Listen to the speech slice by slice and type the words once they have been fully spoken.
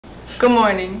Good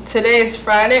morning. Today is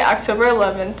Friday, October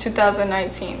 11,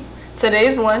 2019.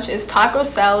 Today's lunch is taco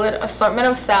salad, assortment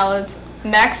of salads,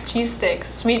 mac cheese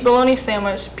sticks, sweet bologna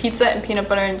sandwich, pizza, and peanut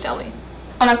butter and jelly.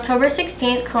 On October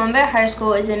 16th, Columbia High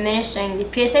School is administering the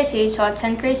PSAT to all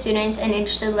 10th grade students and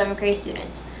interested 11th grade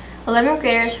students. 11th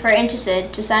graders who are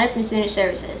interested to sign up in student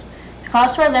services. The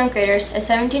cost for 11th graders is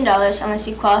 $17 unless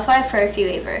you qualify for a fee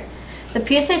waiver. The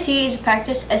PSAT is a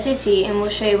practice SAT and will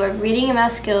show you what reading and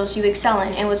math skills you excel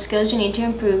in and what skills you need to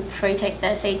improve before you take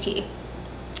the SAT.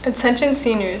 Attention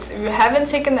seniors, if you haven't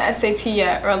taken the SAT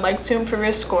yet or would like to improve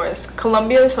your scores,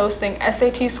 Columbia is hosting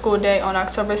SAT School Day on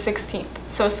October 16th,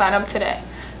 so sign up today.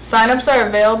 Sign-ups are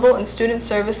available in student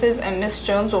services and Ms.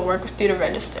 Jones will work with you to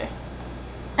register.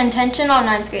 Attention all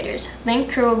 9th graders,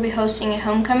 Link Crew will be hosting a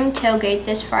homecoming tailgate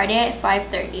this Friday at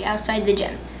 5:30 outside the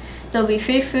gym. There will be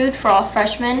free food for all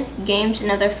freshmen, games,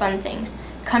 and other fun things.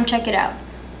 Come check it out.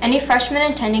 Any freshmen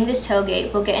attending this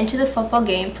tailgate will get into the football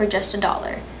game for just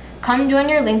 $1. Come join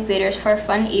your Link leaders for a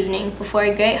fun evening before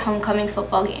a great homecoming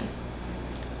football game.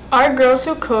 Our Girls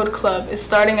Who Code Club is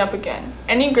starting up again.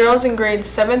 Any girls in grades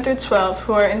 7 through 12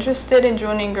 who are interested in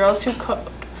joining Girls Who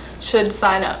Code should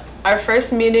sign up. Our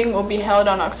first meeting will be held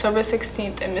on October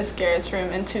 16th in Ms. Garrett's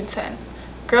room in 210.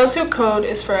 Girls Who Code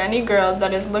is for any girl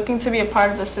that is looking to be a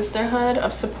part of the sisterhood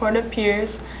of supportive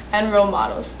peers and role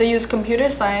models. They use computer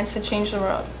science to change the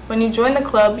world. When you join the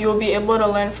club, you will be able to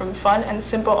learn from fun and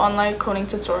simple online coding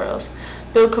tutorials,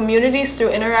 build communities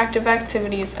through interactive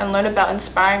activities, and learn about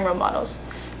inspiring role models.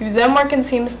 You then work in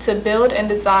teams to build and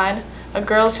design a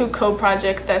Girls Who Code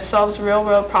project that solves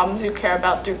real-world problems you care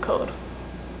about through code.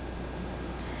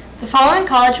 The following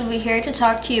college will be here to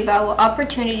talk to you about what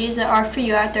opportunities there are for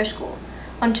you at their school.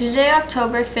 On Tuesday,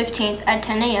 October 15th at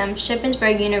 10 a.m.,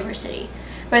 Shippensburg University.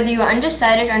 Whether you are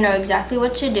undecided or know exactly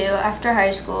what to do after high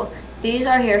school, these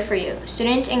are here for you.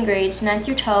 Students in grades 9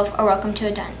 through 12 are welcome to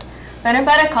attend. Learn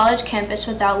about a college campus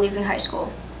without leaving high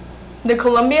school. The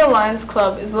Columbia Lions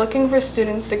Club is looking for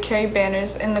students to carry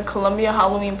banners in the Columbia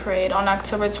Halloween Parade on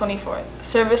October 24th.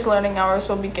 Service learning hours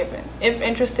will be given. If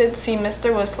interested, see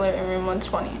Mr. Whistler in room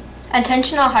 120.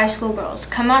 Attention all high school girls,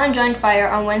 come out and join fire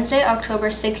on Wednesday, October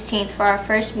 16th for our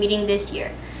first meeting this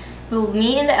year. We will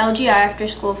meet in the LGI after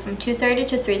school from 2:30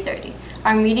 to 3:30.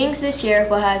 Our meetings this year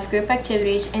will have group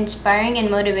activities, inspiring and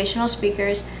motivational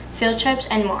speakers, field trips,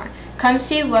 and more. Come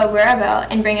see what we're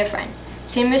about and bring a friend.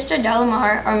 See Mr.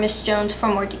 Delamar or Ms. Jones for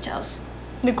more details.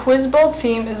 The Quiz Bowl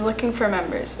team is looking for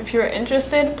members. If you are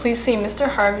interested, please see Mr.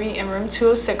 Harvey in room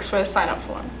 206 for a sign-up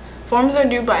form. Forms are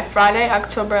due by Friday,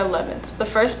 October 11th. The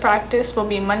first practice will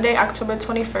be Monday, October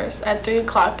 21st at 3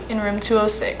 o'clock in room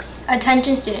 206.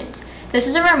 Attention students, this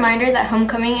is a reminder that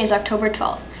homecoming is October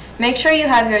 12th. Make sure you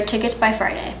have your tickets by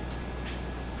Friday.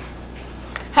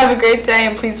 Have a great day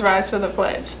and please rise for the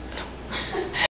pledge.